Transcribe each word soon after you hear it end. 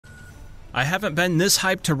I haven't been this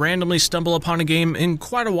hyped to randomly stumble upon a game in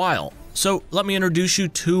quite a while, so let me introduce you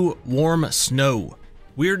to Warm Snow.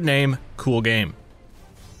 Weird name, cool game.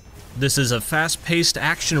 This is a fast-paced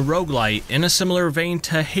action roguelite in a similar vein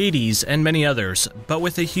to Hades and many others, but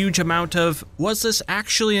with a huge amount of, was this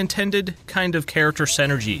actually intended, kind of character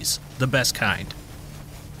synergies, the best kind.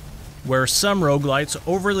 Where some roguelites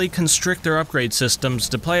overly constrict their upgrade systems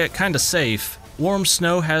to play it kinda safe, Warm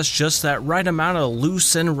Snow has just that right amount of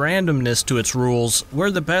loose and randomness to its rules, where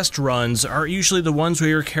the best runs are usually the ones where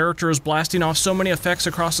your character is blasting off so many effects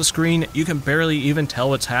across the screen you can barely even tell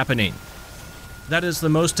what's happening. That is the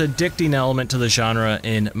most addicting element to the genre,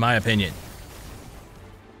 in my opinion.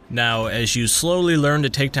 Now, as you slowly learn to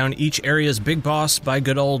take down each area's big boss by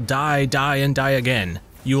good old die, and die again,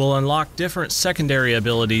 you will unlock different secondary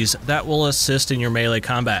abilities that will assist in your melee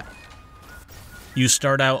combat. You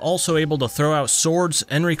start out also able to throw out swords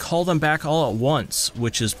and recall them back all at once,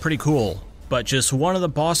 which is pretty cool, but just one of the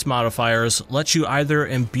boss modifiers lets you either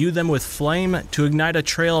imbue them with flame to ignite a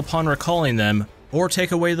trail upon recalling them, or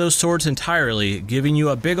take away those swords entirely, giving you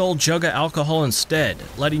a big old jug of alcohol instead,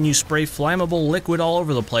 letting you spray flammable liquid all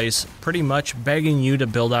over the place, pretty much begging you to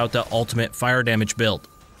build out the ultimate fire damage build.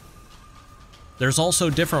 There's also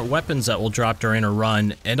different weapons that will drop during a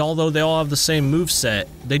run, and although they all have the same moveset,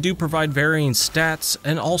 they do provide varying stats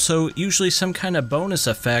and also usually some kind of bonus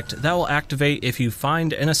effect that will activate if you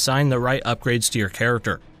find and assign the right upgrades to your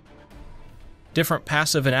character. Different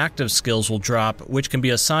passive and active skills will drop, which can be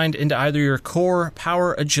assigned into either your core,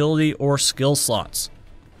 power, agility, or skill slots.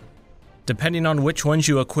 Depending on which ones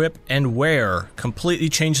you equip and where, completely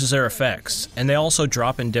changes their effects, and they also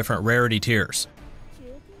drop in different rarity tiers.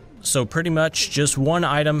 So pretty much just one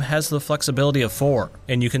item has the flexibility of 4,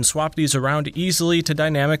 and you can swap these around easily to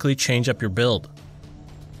dynamically change up your build.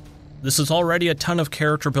 This is already a ton of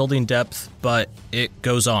character building depth, but it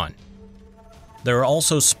goes on. There are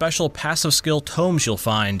also special passive skill tomes you'll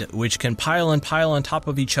find, which can pile on top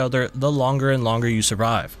of each other the longer and longer you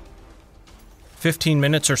survive. 15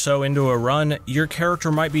 minutes or so into a run, your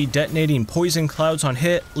character might be detonating poison clouds on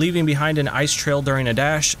hit, leaving behind an ice trail during a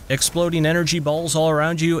dash, exploding energy balls all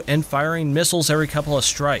around you, and firing missiles every couple of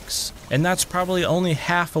strikes. And that's probably only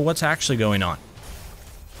half of what's actually going on.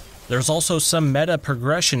 There's also some meta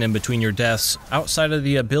progression in between your deaths, outside of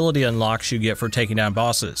the ability unlocks you get for taking down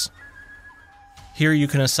bosses. Here you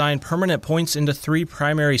can assign permanent points into 3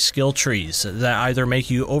 primary skill trees that either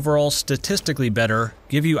make you overall statistically better,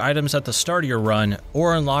 give you items at the start of your run,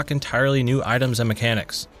 or unlock entirely new items and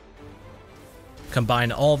mechanics.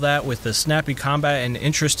 Combine all that with the snappy combat and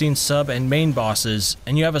interesting sub and main bosses,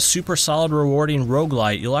 and you have a super solid rewarding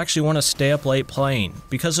roguelite you'll actually want to stay up late playing,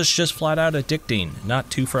 because it's just flat out addicting,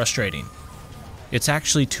 not too frustrating. It's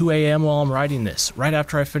actually 2 AM while I'm writing this, right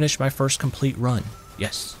after I finish my first complete run.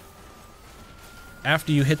 Yes.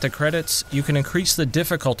 After you hit the credits, you can increase the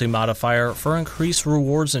difficulty modifier for increased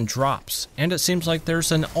rewards and drops, and it seems like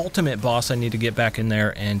there's an ultimate boss I need to get back in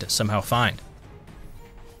there and somehow find.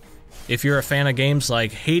 If you're a fan of games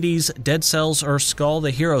like Hades, Dead Cells, or Skul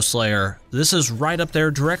the Hero Slayer, this is right up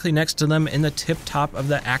there directly next to them in the tip top of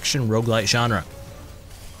the action roguelite genre.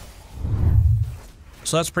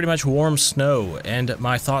 So that's pretty much Warm Snow and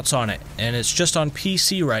my thoughts on it, and it's just on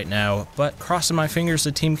PC right now, but crossing my fingers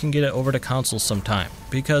the team can get it over to consoles sometime,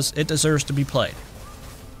 because it deserves to be played.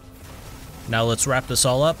 Now let's wrap this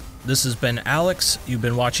all up. This has been Alex, you've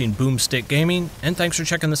been watching Boomstick Gaming, and thanks for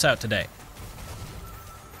checking this out today.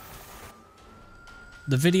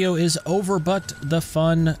 The video is over, but the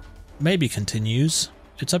fun maybe continues.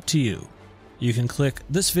 It's up to you. You can click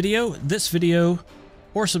this video,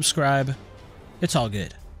 or subscribe. It's all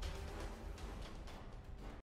good.